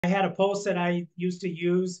I had a post that I used to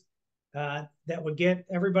use that would get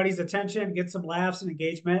everybody's attention, get some laughs and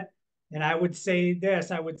engagement. And I would say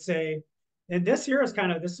this, I would say, and this here is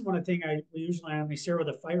kind of, this is one of the things we usually only share with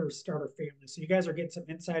a fire starter family. So you guys are getting some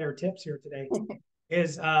insider tips here today,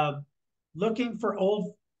 is looking for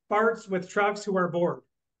old farts with trucks who are bored.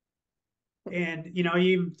 And, you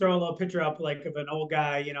even throw a little picture up like of an old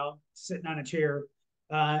guy, sitting on a chair.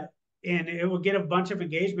 Uh, and it will get a bunch of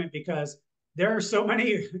engagement because there are so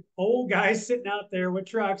many old guys sitting out there with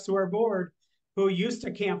trucks who are bored, who used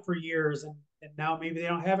to camp for years, and now maybe they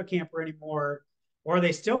don't have a camper anymore, or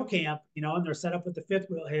they still camp, and they're set up with the fifth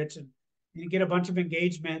wheel hitch, and you get a bunch of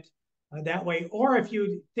engagement that way. Or if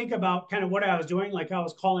you think about kind of what I was doing, like I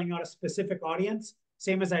was calling out a specific audience,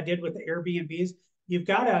 same as I did with the Airbnbs, you've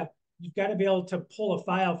got to be able to pull a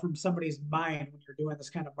file from somebody's mind when you're doing this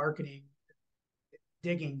kind of marketing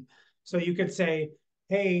digging. So you could say,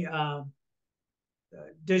 hey,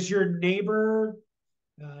 does your neighbor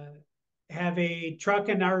uh, have a truck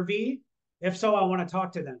and RV? If so, I want to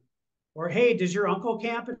talk to them. Or, hey, does your uncle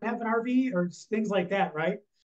camp and have an RV? Or things like that, right?